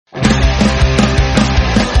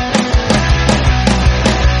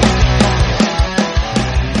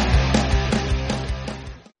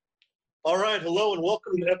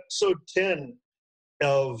welcome to episode 10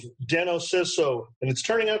 of Dano Says So. And it's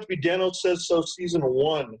turning out to be Dano Says So Season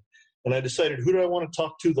 1. And I decided, who do I want to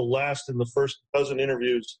talk to the last in the first dozen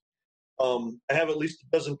interviews? I have at least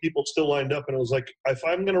a dozen people still lined up, and it was like, if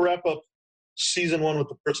I'm going to wrap up Season 1 with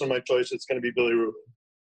the person of my choice, it's going to be Billy Rubin.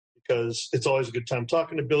 Because it's always a good time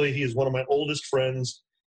talking to Billy. He is one of my oldest friends,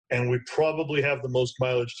 and we probably have the most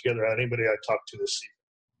mileage together out of anybody I talked to this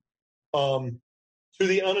season. To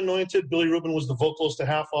the Unanointed, Billy Rubin was the vocalist to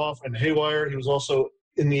Half Off and Haywire. He was also,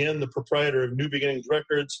 in the end, the proprietor of New Beginnings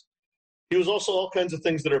Records. He was also all kinds of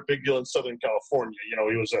things that are a big deal in Southern California. You know,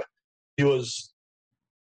 he was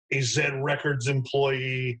a Zed Records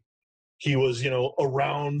employee. He was,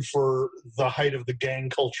 around for the height of the gang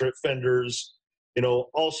culture at Fender's.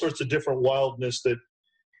 All sorts of different wildness that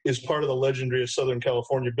is part of the legendary of Southern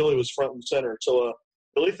California. Billy was front and center. So,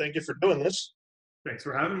 Billy, thank you for doing this. Thanks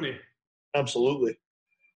for having me. Absolutely.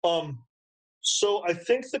 So I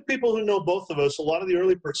think that people who know both of us, a lot of the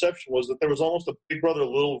early perception was that there was almost a big brother,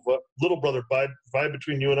 little brother vibe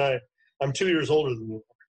between you and I. I'm 2 years older than you.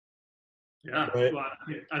 Yeah, right? Well,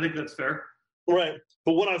 I think that's fair. Right.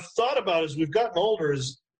 But what I've thought about as we've gotten older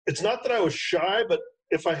is it's not that I was shy, but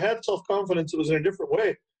if I had self-confidence, it was in a different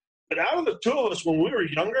way. But out of the two of us, when we were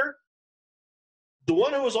younger, the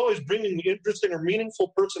one who was always bringing interesting or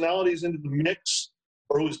meaningful personalities into the mix,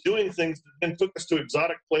 or who was doing things that then took us to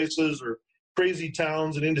exotic places or crazy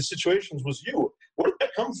towns and into situations, was you. Where did that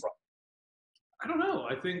come from? I don't know.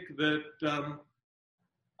 I think that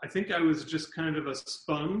I think I was just kind of a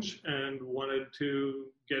sponge and wanted to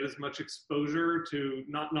get as much exposure to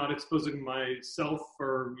not exposing myself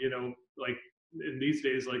for, like in these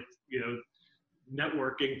days, like,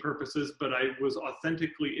 networking purposes, but I was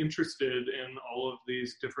authentically interested in all of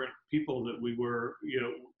these different people that we were,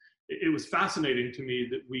 it was fascinating to me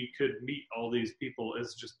that we could meet all these people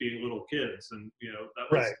as just being little kids. And,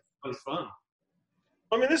 that was fun.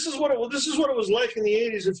 I mean, this is what it was like in the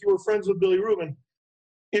 80s if you were friends with Billy Rubin.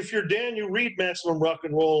 If you're Dan, you read Maximum Rock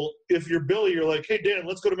and Roll. If you're Billy, you're like, hey, Dan,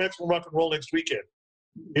 let's go to Maximum Rock and Roll next weekend.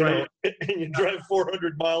 And you drive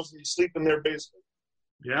 400 miles and you sleep in their basement.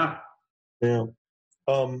 Yeah. Yeah.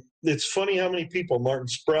 It's funny how many people, Martin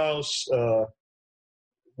Sprouse,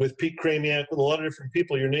 with Pete Kramiak, with a lot of different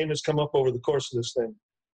people, your name has come up over the course of this thing.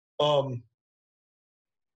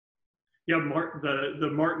 Yeah, the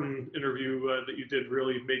Martin interview that you did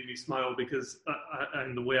really made me smile because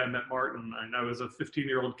and the way I met Martin, and I was a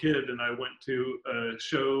 15-year-old kid, and I went to a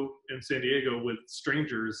show in San Diego with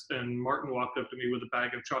strangers, and Martin walked up to me with a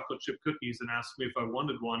bag of chocolate chip cookies and asked me if I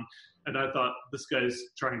wanted one, and I thought, this guy's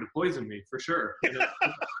trying to poison me for sure. And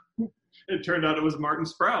it turned out it was Martin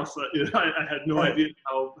Sprouse. I had no idea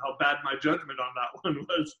how bad my judgment on that one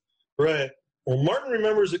was. Right. Well, Martin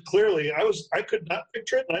remembers it clearly. I could not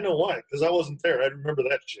picture it, and I know why, because I wasn't there. I remember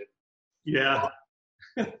that shit. Yeah.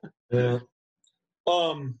 Yeah.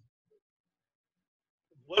 One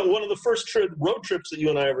of the first road trips that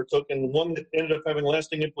you and I ever took, and one that ended up having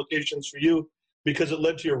lasting implications for you because it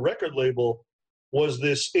led to your record label, was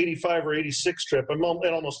this 85 or 86 trip.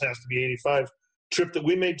 It almost has to be 85 trip that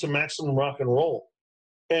we made to Maximum Rock and Roll.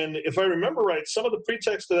 And if I remember right, some of the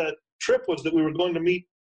pretext of that trip was that we were going to meet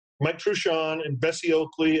Mike Truchon and Bessie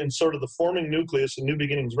Oakley and sort of the forming nucleus of New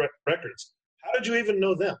Beginnings Records. How did you even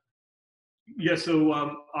know them? Yeah, so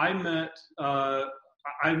I met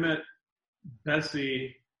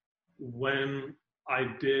Bessie when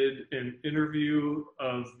I did an interview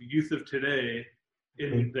of Youth of Today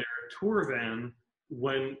in their tour van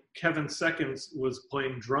when Kevin Seconds was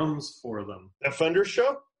playing drums for them. That Fender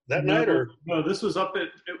show? That night? Or no, this was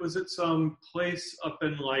at some place up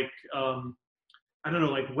in like, I don't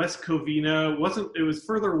know, like West Covina. It was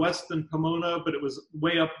further west than Pomona, but it was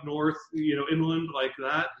way up north, inland like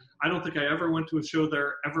that. I don't think I ever went to a show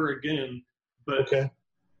there ever again. But okay.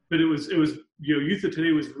 But it was Youth of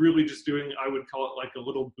Today was really just doing, I would call it like a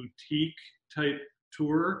little boutique type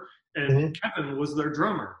tour, and Kevin was their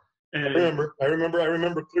drummer. And I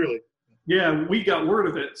remember clearly. Yeah, we got word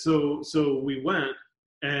of it, so we went.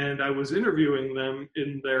 And I was interviewing them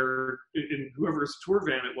in whoever's tour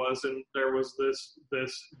van it was, and there was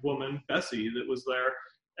this woman, Bessie, that was there,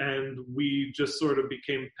 and we just sort of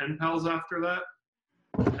became pen pals after that.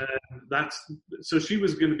 And so she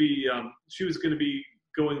was going to be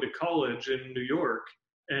going to college in New York,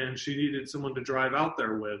 and she needed someone to drive out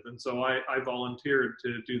there with, and so I volunteered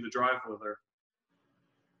to do the drive with her.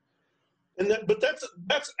 But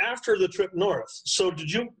that's after the trip north. So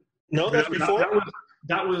did you know that's before?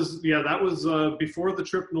 That was before the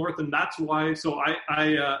trip north, and that's why. So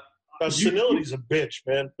I Senility's a bitch,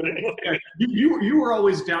 man. But anyway. You were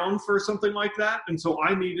always down for something like that, and so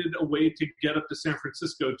I needed a way to get up to San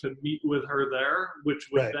Francisco to meet with her there, which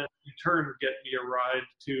would then in turn get me a ride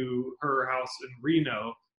to her house in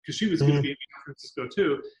Reno, because she was going to be in San Francisco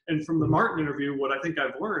too. And from the Martin interview, what I think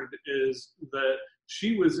I've learned is that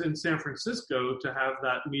she was in San Francisco to have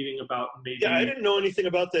that meeting about maybe. Yeah, I didn't know anything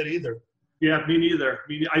about that either. Yeah, me neither.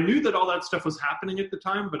 I knew that all that stuff was happening at the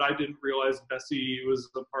time, but I didn't realize Bessie was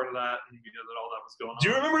a part of that, and that all that was going on. Do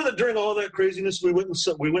you remember that during all that craziness we went and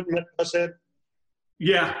met Bushead?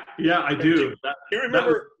 Yeah, I do. Do you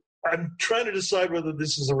remember? I'm trying to decide whether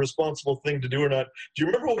this is a responsible thing to do or not. Do you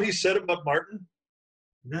remember what he said about Martin?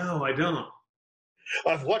 No, I don't.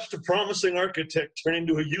 I've watched a promising architect turn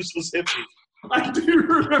into a useless hippie. I do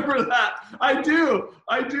remember that. I do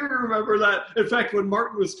remember that. In fact, when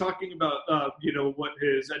Martin was talking about, what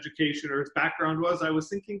his education or his background was, I was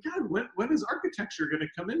thinking, God, when is architecture going to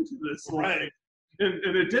come into this? Right.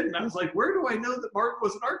 And it didn't. I was like, where do I know that Martin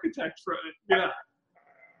was an architect? Yeah.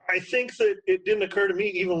 I think that it didn't occur to me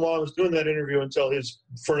even while I was doing that interview until his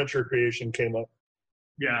furniture creation came up.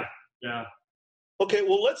 Yeah. Okay,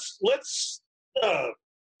 well, let's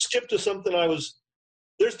skip to something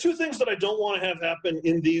there's two things that I don't want to have happen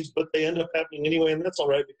in these, but they end up happening anyway, and that's all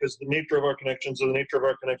right because the nature of our connections are the nature of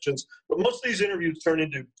our connections. But most of these interviews turn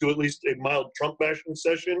into at least a mild Trump bashing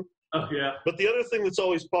session. Oh, yeah. But the other thing that's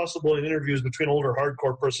always possible in interviews between older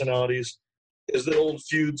hardcore personalities is that old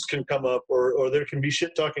feuds can come up or there can be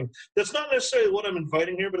shit talking. That's not necessarily what I'm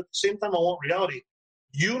inviting here, but at the same time, I want reality.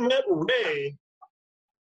 You met Ray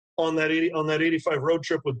on that 85 road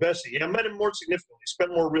trip with Bessie. Yeah, I met him more significantly,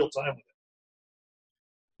 spent more real time with him.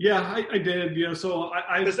 Yeah, I did. So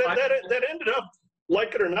that ended up,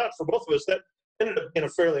 like it or not, for both of us, that ended up being a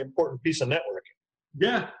fairly important piece of networking.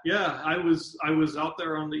 Yeah. I was out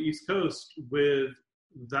there on the East Coast with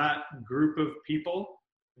that group of people.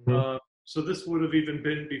 Mm-hmm. So this would have even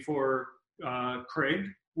been before Craig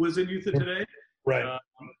was in Youth of Today. Right.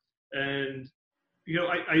 And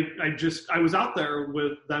I was out there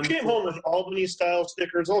with them. You came home with Albany style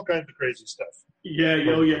stickers, all kinds of crazy stuff. Yeah.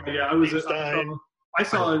 I was I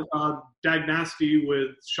saw Dag Nasty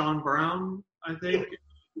with Sean Brown, I think.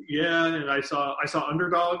 Yeah, and I saw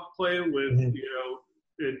Underdog play with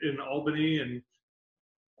in Albany, and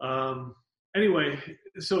anyway,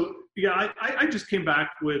 so yeah, I just came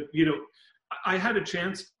back with I had a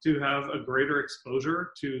chance to have a greater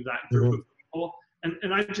exposure to that group of people,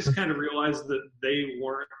 and I just kind of realized that they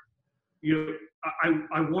weren't.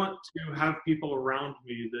 I want to have people around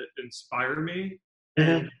me that inspire me,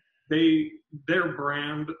 and their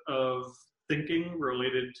brand of thinking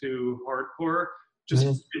related to hardcore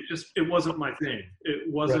it wasn't my thing. It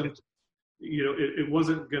wasn't it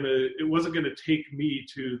wasn't gonna take me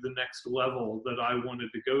to the next level that I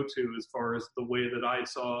wanted to go to as far as the way that I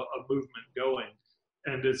saw a movement going.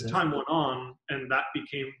 And as time went on and that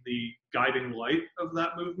became the guiding light of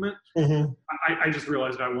that movement, I just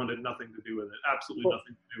realized I wanted nothing to do with it. Absolutely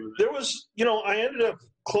nothing to do with it. There was, I ended up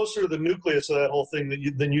closer to the nucleus of that whole thing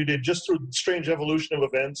than you did, just through the strange evolution of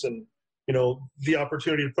events and, the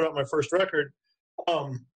opportunity to put out my first record.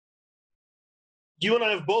 You and I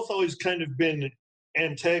have both always kind of been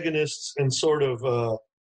antagonists and sort of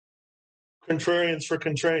contrarians for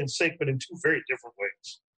contrarian's sake, but in two very different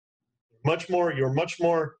ways. You're much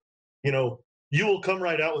more, you will come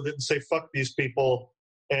right out with it and say, fuck these people.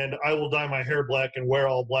 And I will dye my hair black and wear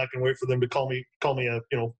all black and wait for them to call me a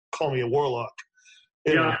warlock.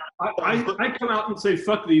 Yeah. I come out and say,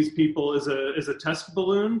 fuck these people as a test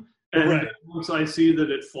balloon. And once I see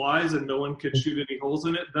that it flies and no one can shoot any holes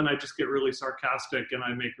in it, then I just get really sarcastic and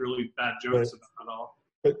I make really bad jokes about it all.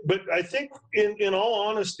 But I think in all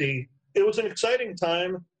honesty, it was an exciting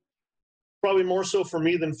time. Probably more so for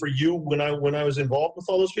me than for you when I was involved with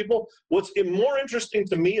all those people. What's more interesting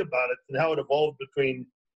to me about it and how it evolved between,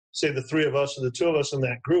 say, the three of us or the two of us in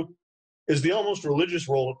that group is the almost religious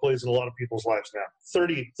role it plays in a lot of people's lives now,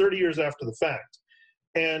 30 years after the fact.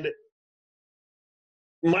 And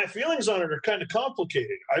my feelings on it are kind of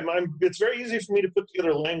complicated. It's very easy for me to put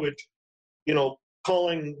together language,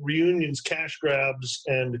 calling reunions cash grabs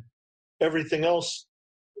and everything else.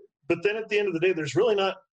 But then at the end of the day, there's really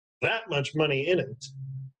not that much money in it.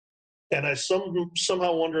 And I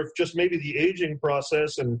somehow wonder if just maybe the aging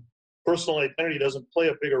process and personal identity doesn't play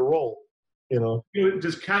a bigger role,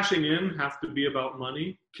 Does cashing in have to be about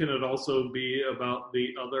money? Can it also be about the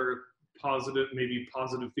other positive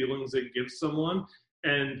feelings it gives someone?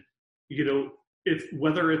 And, if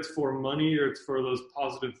whether it's for money or it's for those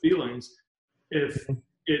positive feelings, if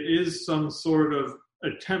it is some sort of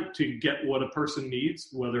attempt to get what a person needs,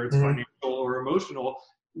 whether it's financial or emotional,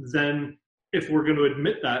 then if we're going to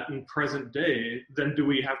admit that in present day, then do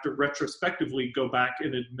we have to retrospectively go back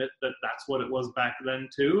and admit that that's what it was back then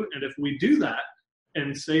too? And if we do that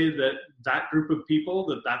and say that that group of people,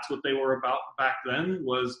 that that's what they were about back then,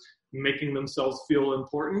 was making themselves feel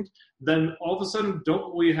important, then all of a sudden,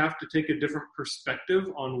 don't we have to take a different perspective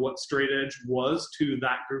on what straight edge was to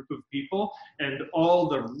that group of people, and all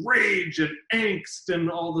the rage and angst and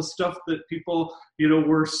all the stuff that people,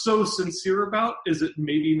 were so sincere about? Is it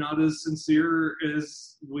maybe not as sincere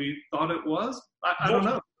as we thought it was? I don't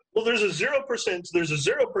know. Well, there's a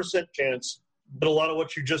 0% chance that a lot of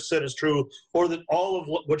what you just said is true, or that all of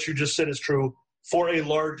what you just said is true for a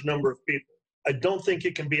large number of people. I don't think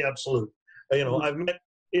it can be absolute. I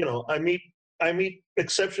meet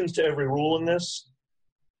exceptions to every rule in this.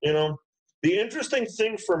 The interesting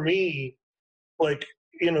thing for me, like,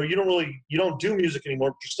 you don't do music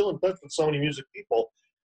anymore, but you're still in touch with so many music people,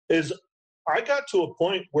 is I got to a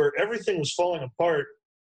point where everything was falling apart,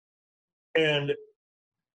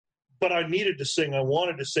 but I needed to sing. I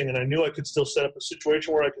wanted to sing, and I knew I could still set up a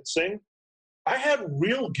situation where I could sing. I had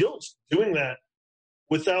real guilt doing that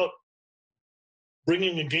without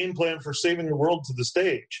bringing a game plan for saving the world to the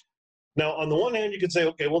stage. Now, on the one hand, you could say,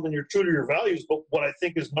 okay, well, then you're true to your values. But what I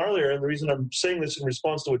think is gnarlier, and the reason I'm saying this in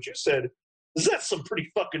response to what you said, is that's some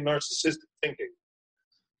pretty fucking narcissistic thinking.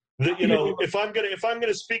 That, if I'm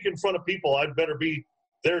gonna speak in front of people, I'd better be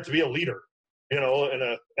there to be a leader, and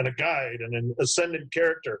a guide and an ascendant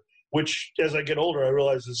character. Which, as I get older, I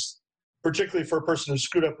realize is, particularly for a person who's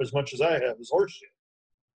screwed up as much as I have, is horseshit.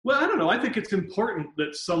 Well, I don't know. I think it's important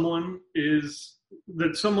that someone has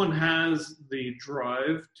the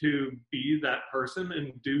drive to be that person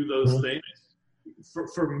and do those things.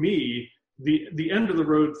 For me, the end of the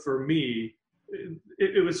road for me,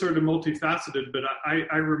 it was sort of multifaceted, but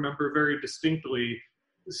I remember very distinctly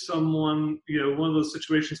someone, one of those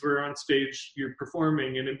situations where you're on stage, you're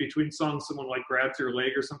performing, and in between songs, someone like grabs your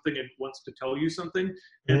leg or something and wants to tell you something.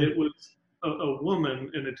 And it was a woman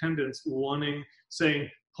in attendance saying,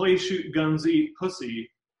 "Play, shoot, guns, eat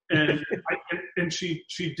pussy," and she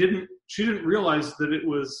didn't realize that it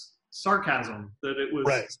was sarcasm, that it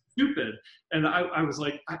was stupid. And I was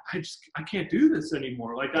like, I can't do this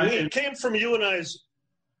anymore. Like, it came from you and I's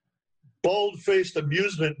bald-faced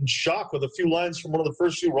amusement and shock with a few lines from one of the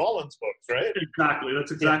first few Rollins books, right? Exactly.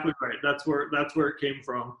 That's exactly right. That's where it came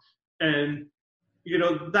from. And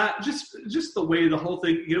that just the way the whole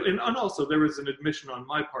thing, and also there was an admission on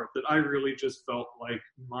my part that I really just felt like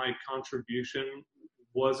my contribution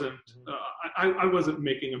wasn't, I wasn't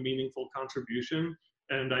making a meaningful contribution,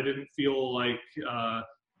 and I didn't feel like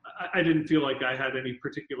I had any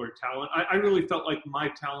particular talent. I really felt like my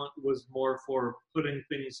talent was more for putting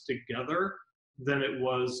things together than it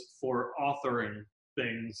was for authoring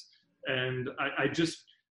things. And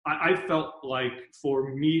I felt like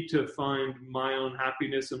for me to find my own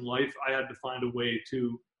happiness in life, I had to find a way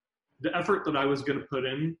to, the effort that I was going to put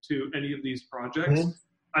into any of these projects,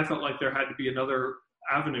 I felt like there had to be another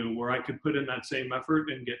avenue where I could put in that same effort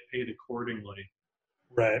and get paid accordingly.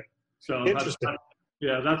 Right. So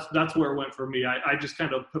that's where it went for me. I just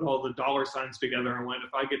kind of put all the dollar signs together and went,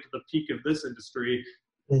 if I get to the peak of this industry,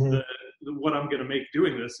 what I'm going to make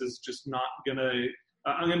doing this is just not going to,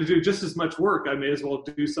 I'm going to do just as much work. I may as well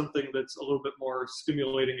do something that's a little bit more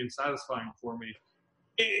stimulating and satisfying for me.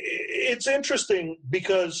 It's interesting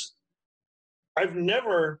because I've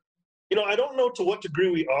never, I don't know to what degree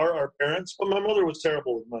we are our parents, but my mother was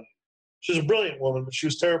terrible with money. She was a brilliant woman, but she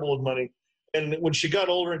was terrible with money. And when she got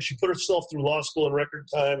older and she put herself through law school in record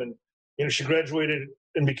time, and she graduated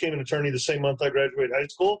and became an attorney the same month I graduated high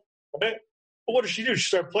school, right? But what did she do? She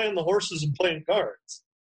started playing the horses and playing cards.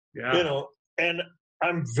 Yeah. And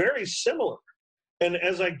I'm very similar. And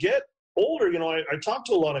as I get older, I talk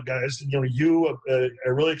to a lot of guys, I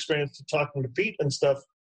really experienced talking to Pete and stuff,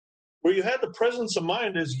 where you had the presence of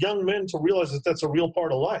mind as young men to realize that that's a real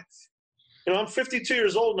part of life. I'm 52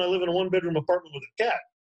 years old and I live in a one-bedroom apartment with a cat.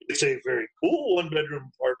 It's a very cool one-bedroom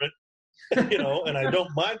apartment, and I don't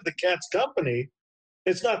mind the cat's company.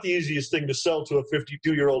 It's not the easiest thing to sell to a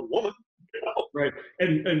 52-year-old woman. Right.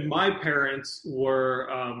 And my parents were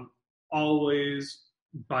always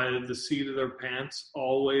by the seat of their pants,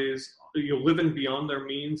 always living beyond their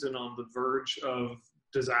means and on the verge of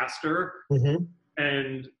disaster.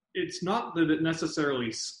 And it's not that it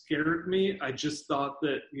necessarily scared me. I just thought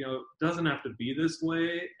that, it doesn't have to be this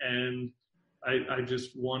way. And I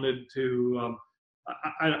just wanted to,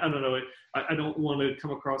 I don't know, I don't want to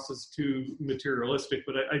come across as too materialistic,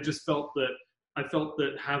 but I just felt that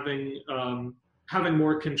having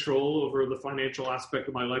more control over the financial aspect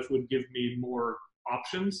of my life would give me more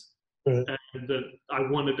options. Right. and that I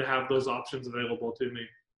wanted to have those options available to me.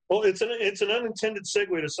 Well, it's an unintended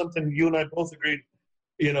segue to something you and I both agreed,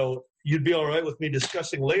 you'd be all right with me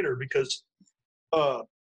discussing later, because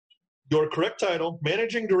your correct title,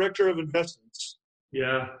 Managing Director of Investments.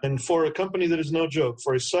 Yeah. And for a company that is no joke,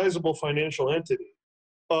 for a sizable financial entity,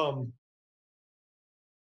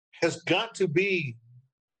 has got to be,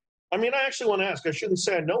 I actually want to ask, I shouldn't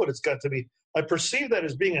say I know what it's got to be. I perceive that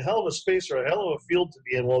as being a hell of a space or a hell of a field to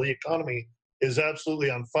be in while the economy is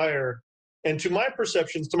absolutely on fire. And to my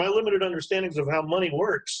perceptions, to my limited understandings of how money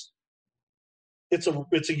works, it's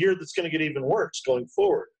a year that's going to get even worse going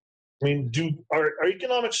forward. Are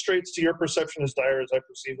economic straits to your perception as dire as I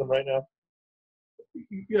perceive them right now?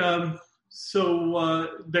 So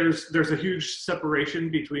there's a huge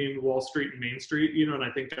separation between Wall Street and Main Street, and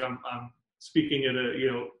I think I'm speaking at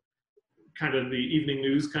a, kind of the evening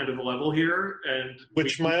news kind of level here. And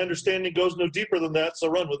which my understanding goes no deeper than that, so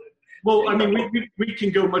run with it. Well, we can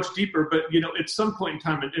go much deeper, but, at some point in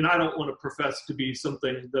time, and I don't want to profess to be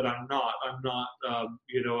something that I'm not. I'm not, I'm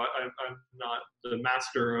not the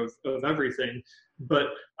master of everything. But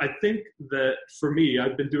I think that for me,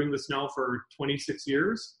 I've been doing this now for 26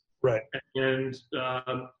 years. Right. And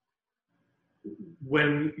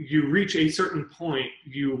when you reach a certain point,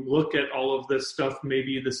 you look at all of this stuff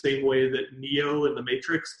maybe the same way that Neo in the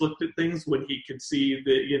Matrix looked at things when he could see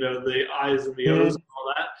the eyes and the O's and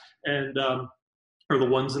all that. And or the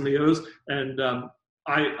ones and the O's, and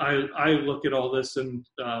I look at all this, and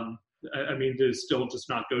to still just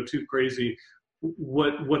not go too crazy.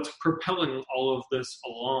 What's propelling all of this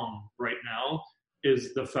along right now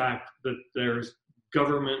is the fact that there's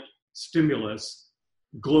government stimulus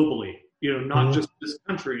globally. Not just this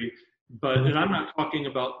country, but and I'm not talking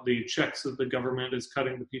about the checks that the government is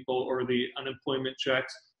cutting to people, or the unemployment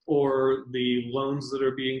checks, or the loans that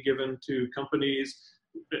are being given to companies.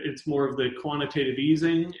 It's more of the quantitative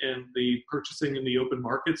easing and the purchasing in the open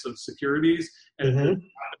markets of securities and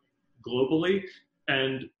globally.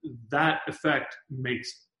 And that effect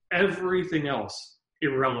makes everything else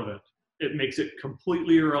irrelevant. It makes it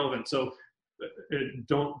completely irrelevant. So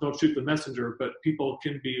don't shoot the messenger, but people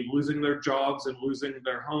can be losing their jobs and losing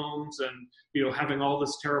their homes and, having all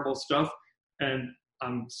this terrible stuff. And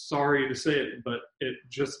I'm sorry to say it, but it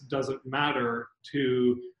just doesn't matter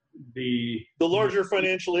to the larger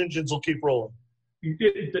financial engines will keep rolling.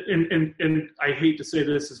 And I hate to say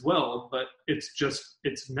this as well, but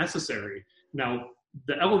it's necessary. Now,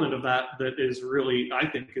 the element of that is really, I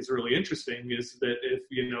think, is really interesting is that if,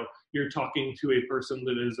 you're talking to a person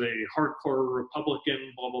that is a hardcore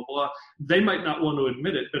Republican, blah, blah, blah, they might not want to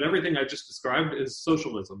admit it, but everything I just described is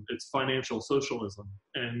socialism. It's financial socialism.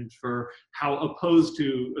 And for how opposed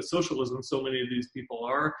to a socialism so many of these people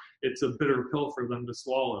are, it's a bitter pill for them to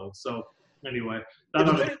swallow. So anyway, that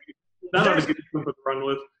ought to get something to run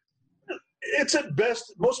with. It's at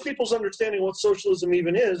best, most people's understanding what socialism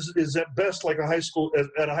even is at best like at a high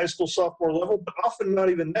school sophomore level, but often not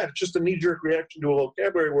even that. It's just a knee-jerk reaction to a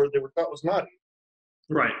vocabulary word they were taught was naughty.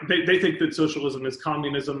 Right. They think that socialism is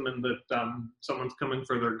communism and that someone's coming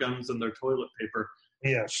for their guns and their toilet paper.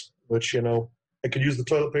 Yes, which, I could use the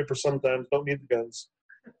toilet paper sometimes, don't need the guns.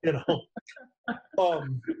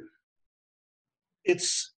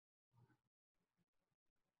 It's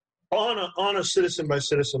on a citizen by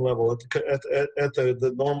citizen level at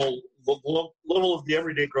the normal level of the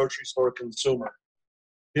everyday grocery store consumer.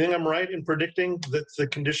 You think I'm right in predicting that the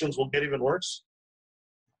conditions will get even worse?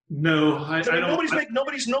 No, I don't. Nobody's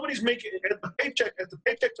making at the paycheck to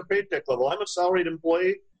paycheck level. I'm a salaried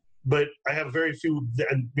employee, but I have very few.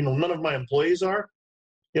 None of my employees are.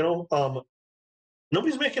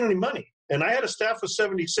 Nobody's making any money, and I had a staff of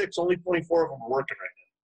 76. Only 24 of them are working right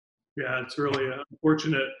now. Yeah, it's really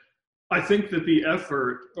unfortunate. I think that the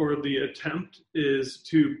effort or the attempt is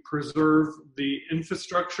to preserve the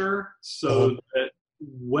infrastructure so that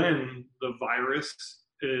when the virus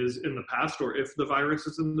is in the past, or if the virus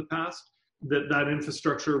is in the past, that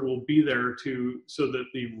infrastructure will be there so that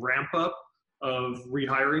the ramp up of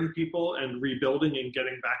rehiring people and rebuilding and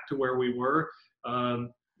getting back to where we were,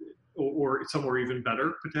 or somewhere even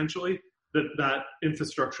better potentially, that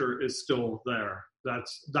infrastructure is still there.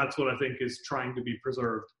 That's what I think is trying to be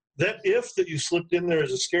preserved. That if that you slipped in there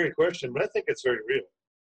is a scary question, but I think it's very real.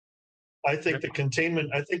 I think the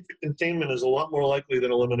containment is a lot more likely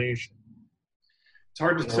than elimination. It's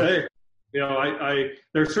hard to say. I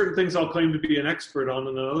there are certain things I'll claim to be an expert on,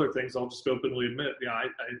 and then other things I'll just openly admit, I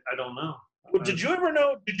don't know. Well, did you ever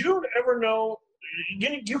know? You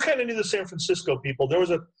kind of knew the San Francisco people. There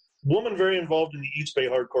was a woman very involved in the East Bay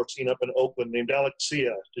hardcore scene up in Oakland named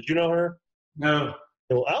Alexia. Did you know her? No.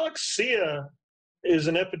 Well, Alexia is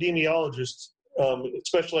an epidemiologist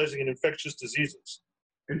specializing in infectious diseases.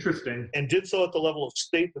 Interesting. And did so at the level of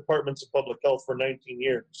state departments of public health for 19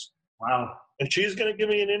 years. Wow. And she's going to give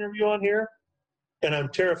me an interview on here, and I'm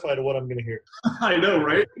terrified of what I'm going to hear. I know,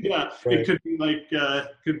 right? Yeah. Right. It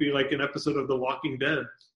could be like an episode of The Walking Dead.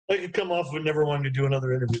 I could come off of it never wanting to do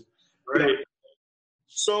another interview. Right.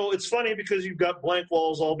 So it's funny because you've got blank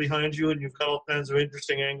walls all behind you, and you've got all kinds of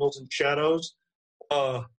interesting angles and shadows.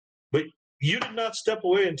 But you did not step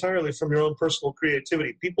away entirely from your own personal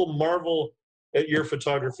creativity. People marvel at your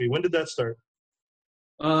photography. When did that start?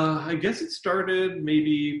 I guess it started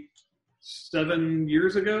maybe 7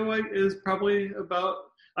 years ago. Is probably about.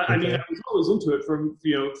 I mean, I was always into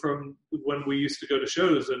it from when we used to go to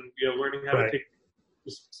shows and learning how to take,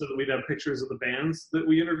 just so that we'd have pictures of the bands that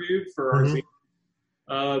we interviewed for our scene.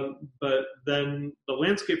 But then the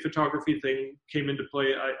landscape photography thing came into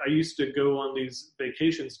play. I used to go on these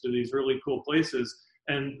vacations to these really cool places,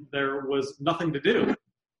 and there was nothing to do.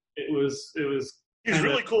 It was These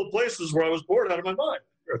really cool places where I was bored out of my mind.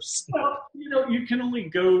 Well, you can only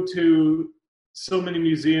go to so many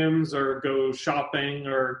museums or go shopping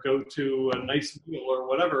or go to a nice meal or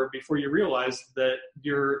whatever before you realize that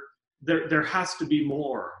there has to be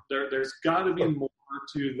more. There's got to be more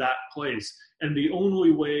to that place. And the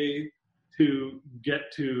only way to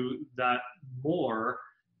get to that more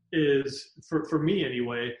is, for me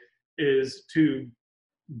anyway, is to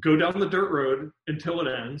go down the dirt road until it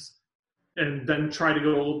ends, and then try to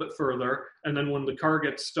go a little bit further. And then when the car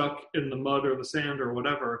gets stuck in the mud or the sand or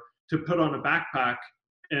whatever, to put on a backpack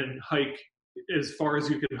and hike as far as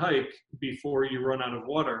you can hike before you run out of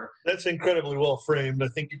water. That's incredibly well framed. I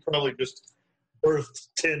think you probably just birthed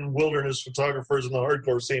 10 wilderness photographers in the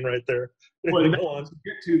hardcore scene right there. Well, to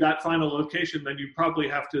get to that final location, then you probably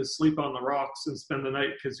have to sleep on the rocks and spend the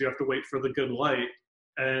night because you have to wait for the good light.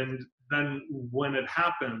 And then when it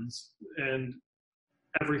happens and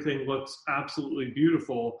everything looks absolutely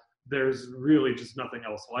beautiful, there's really just nothing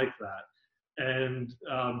else like that. And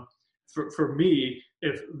for me,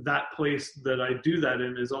 if that place that I do that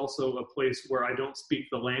in is also a place where I don't speak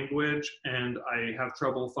the language and I have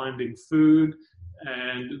trouble finding food,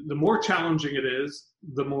 and the more challenging it is,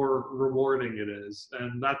 the more rewarding it is.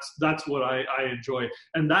 And that's what I enjoy.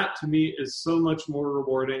 And that to me is so much more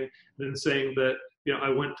rewarding than saying that,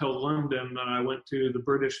 I went to London and I went to the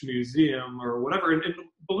British Museum or whatever. And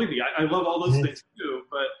believe me, I love all those things too.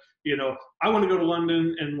 But, I want to go to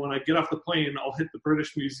London, and when I get off the plane, I'll hit the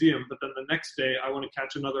British Museum. But then the next day, I want to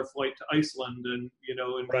catch another flight to Iceland and,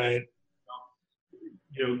 right.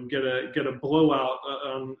 Get a blowout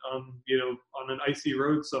on an icy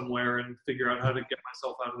road somewhere and figure out how to get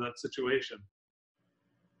myself out of that situation.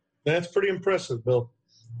 That's pretty impressive, Bill.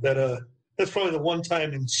 That's probably the one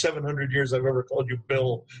time in 700 years I've ever called you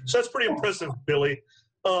Bill. So that's pretty impressive, Billy.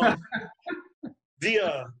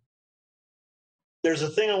 There's a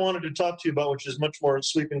thing I wanted to talk to you about, which is much more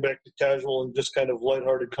sweeping back to casual and just kind of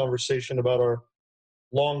lighthearted conversation about our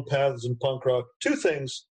long paths in punk rock. Two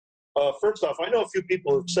things. First off, I know a few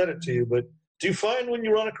people have said it to you, but do you find when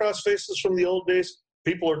you run across faces from the old days,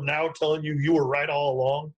 people are now telling you were right all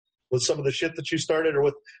along with some of the shit that you started, or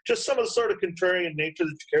with just some of the sort of contrarian nature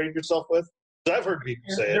that you carried yourself with? I've heard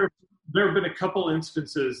people say it. There have been a couple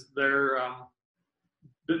instances there.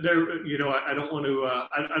 I don't want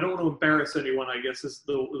to embarrass anyone, I guess is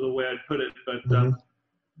the way I'd put it. But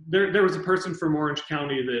there was a person from Orange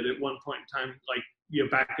County that at one point in time,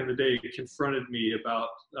 back in the day, confronted me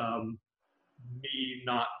about me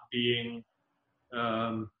not being,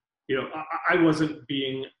 I wasn't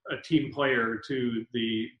being a team player to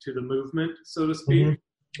the movement, so to speak.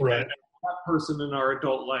 Mm-hmm. Right. And that person in our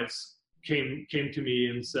adult lives came to me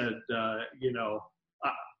and said,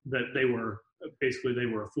 that they were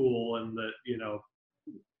a fool, and that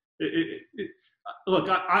look,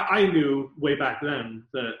 I knew way back then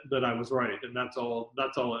that I was right, and that's all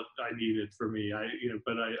I needed for me.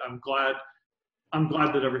 But I'm glad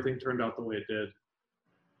that everything turned out the way it did.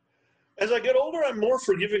 As I get older, I'm more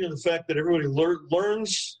forgiving of the fact that everybody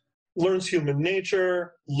learns human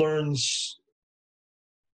nature, learns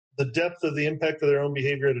the depth of the impact of their own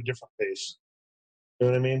behavior at a different pace. You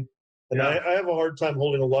know what I mean? And yeah. I have a hard time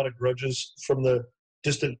holding a lot of grudges from the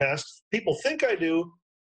distant past. People think I do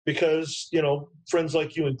because, friends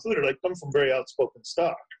like you included, I come from very outspoken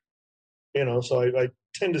stock. So I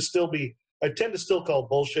tend to still call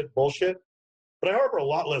bullshit, but I harbor a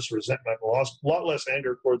lot less resentment, a lot less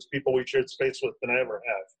anger towards people we shared space with than I ever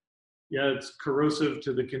have. Yeah, it's corrosive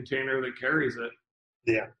to the container that carries it.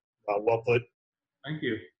 Yeah, well put. Thank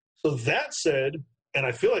you. So that said, and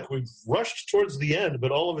I feel like we've rushed towards the end,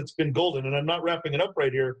 but all of it's been golden, and I'm not wrapping it up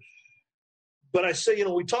right here. but I say,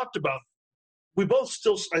 we talked about, we both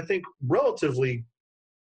still, I think, relatively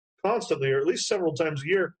constantly, or at least several times a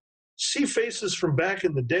year, see faces from back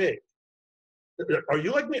in the day. Are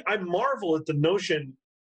you like me? I marvel at the notion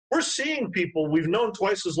we're seeing people we've known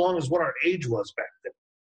twice as long as what our age was back then.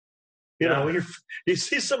 You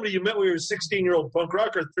see somebody you met when you were a 16-year-old punk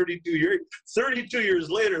rocker, 32 years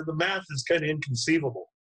later, the math is kind of inconceivable.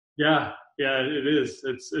 Yeah, it is.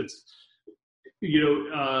 It's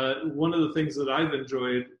one of the things that I've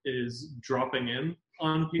enjoyed is dropping in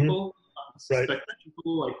on people, suspected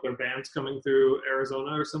people, like their band's coming through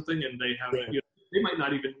Arizona or something, and they have, they might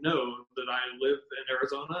not even know that I live in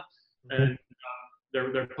Arizona, and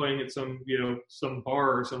they're playing at some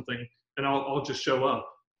bar or something, and I'll just show up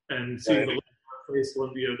and see the look on their face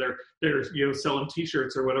when they're selling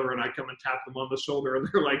T-shirts or whatever, and I come and tap them on the shoulder, and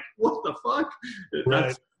they're like, "What the fuck?"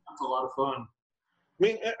 That's a lot of fun. I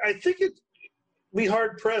mean, I think it'd be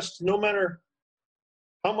hard pressed, no matter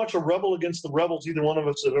how much a rebel against the rebels either one of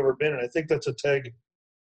us have ever been. And I think that's a tag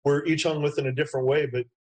we're each hung with in a different way. But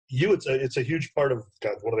it's a huge part of,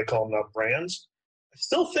 God, what do they call them now? Brands.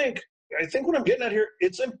 I think what I'm getting at here,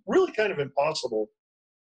 it's really kind of impossible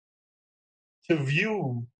to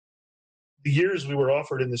view the years we were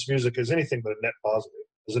offered in this music as anything but a net positive,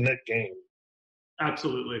 as a net gain.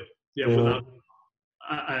 Absolutely. Yeah.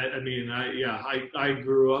 I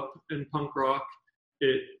grew up in punk rock.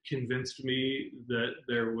 It convinced me that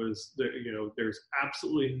there's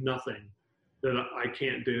absolutely nothing that I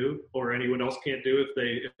can't do or anyone else can't do if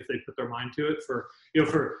they put their mind to it. For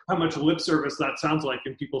how much lip service that sounds like,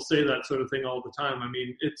 and people say that sort of thing all the time. I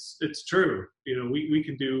mean, it's true. We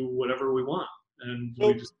can do whatever we want, and so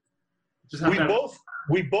we just have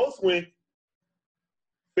we both went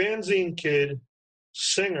fanzine kid,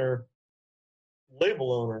 singer,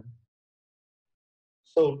 label owner.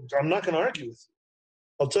 So I'm not going to argue with you.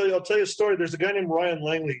 I'll tell you a story. There's a guy named Ryan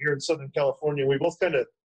Langley here in Southern California. We both kind of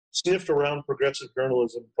sniffed around progressive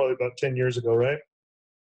journalism probably about 10 years ago, right?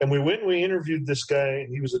 And we went and we interviewed this guy.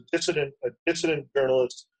 He was a dissident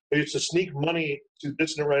journalist. They used to sneak money to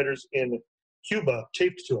dissident writers in Cuba,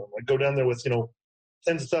 taped to him. Like go down there with,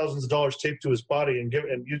 tens of thousands of dollars taped to his body and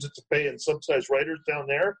use it to pay and subsidize writers down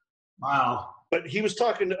there. Wow. But he was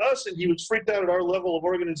talking to us, and he was freaked out at our level of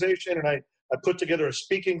organization. And I put together a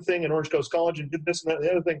speaking thing in Orange Coast College and did this and that and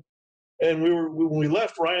the other thing. And when we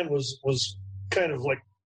left, Ryan was kind of like,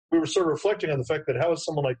 we were sort of reflecting on the fact that how is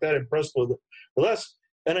someone like that impressed with us?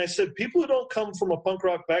 And I said, people who don't come from a punk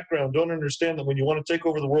rock background don't understand that when you want to take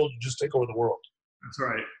over the world, you just take over the world.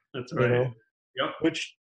 That's right. Yep.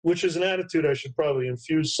 Which is an attitude I should probably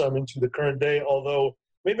infuse some into the current day, although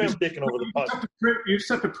maybe I'm taking over the podcast. You just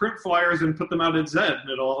have to print flyers and put them out at Zed, and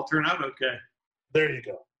it'll all turn out okay. There you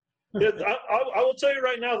go. Yeah, I will tell you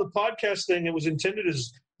right now, the podcast thing, it was intended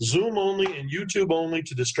as Zoom only and YouTube only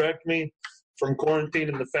to distract me from quarantine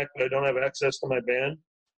and the fact that I don't have access to my band.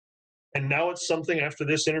 And now it's something after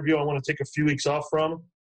this interview I want to take a few weeks off from,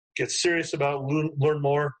 get serious about, learn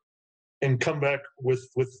more, and come back with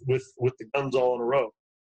the guns all in a row.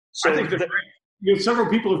 So I think several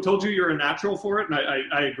people have told you you're a natural for it, and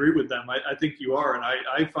I agree with them. I think you are, and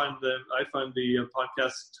I find the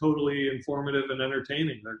podcasts totally informative and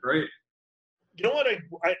entertaining. They're great. You know what?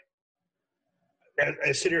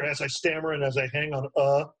 I sit here as I stammer and as I hang on.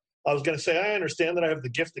 I was going to say I understand that I have the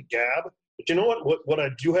gift of gab, but you know what? What I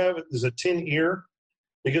do have is a tin ear,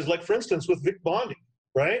 because, like for instance, with Vic Bondi,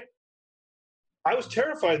 right? I was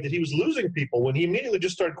terrified that he was losing people when he immediately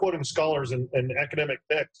just started quoting scholars and academic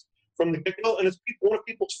texts from the get-go, and it's one of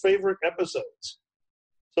people's favorite episodes.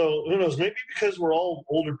 So who knows? Maybe because we're all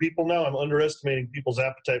older people now, I'm underestimating people's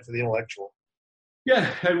appetite for the intellectual.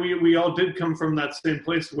 Yeah, and we all did come from that same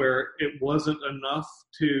place where it wasn't enough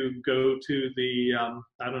to go to the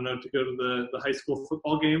the high school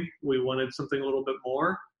football game. We wanted something a little bit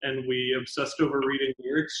more, and we obsessed over reading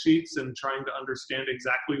lyric sheets and trying to understand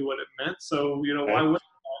exactly what it meant. So why wouldn't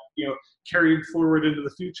that carried forward into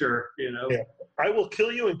the future? Yeah, I will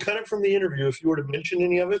kill you and cut it from the interview if you were to mention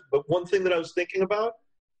any of it. But one thing that I was thinking about,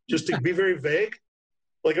 just to be very vague.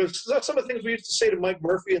 Like, it was some of the things we used to say to Mike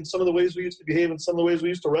Murphy and some of the ways we used to behave and some of the ways we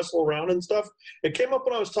used to wrestle around and stuff. It came up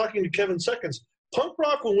when I was talking to Kevin Seconds. Punk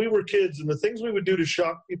rock when we were kids and the things we would do to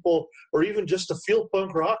shock people or even just to feel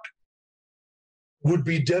punk rock would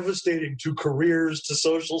be devastating to careers, to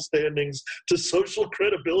social standings, to social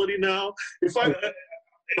credibility now. If I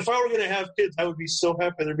were going to have kids, I would be so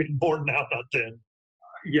happy they're being born now, not then.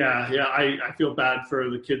 Yeah, I feel bad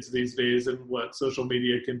for the kids these days and what social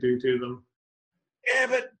media can do to them. Yeah,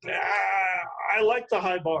 but I like the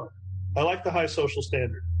high bar. I like the high social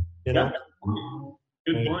standard. Good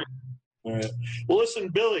point. All right. Well, listen,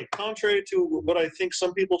 Billy, contrary to what I think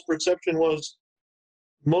some people's perception was,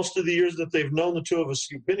 most of the years that they've known the two of us,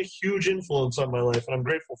 you've been a huge influence on my life, and I'm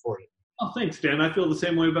grateful for it. Oh, thanks, Dan. I feel the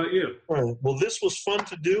same way about you. All right. Well, this was fun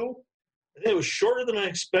to do. It was shorter than I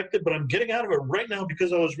expected, but I'm getting out of it right now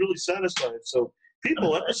because I was really satisfied. So,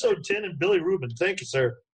 people, episode 10 and Billy Rubin, thank you,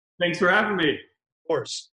 sir. Thanks for having me. Of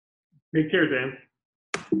course. Take care, Dan.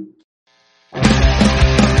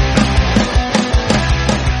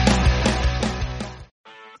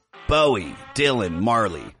 Bowie, Dylan,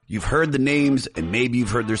 Marley. You've heard the names and maybe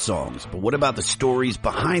you've heard their songs, but what about the stories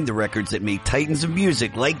behind the records that made titans of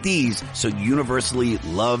music like these so universally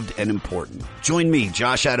loved and important? Join me,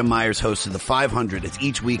 Josh Adam Myers, host of The 500, as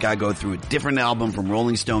each week I go through a different album from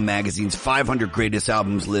Rolling Stone magazine's 500 Greatest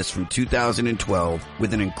Albums list from 2012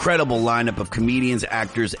 with an incredible lineup of comedians,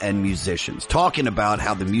 actors, and musicians talking about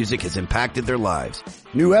how the music has impacted their lives.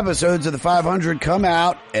 New episodes of The 500 come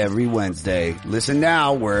out every Wednesday. Listen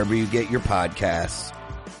now wherever you get your podcasts.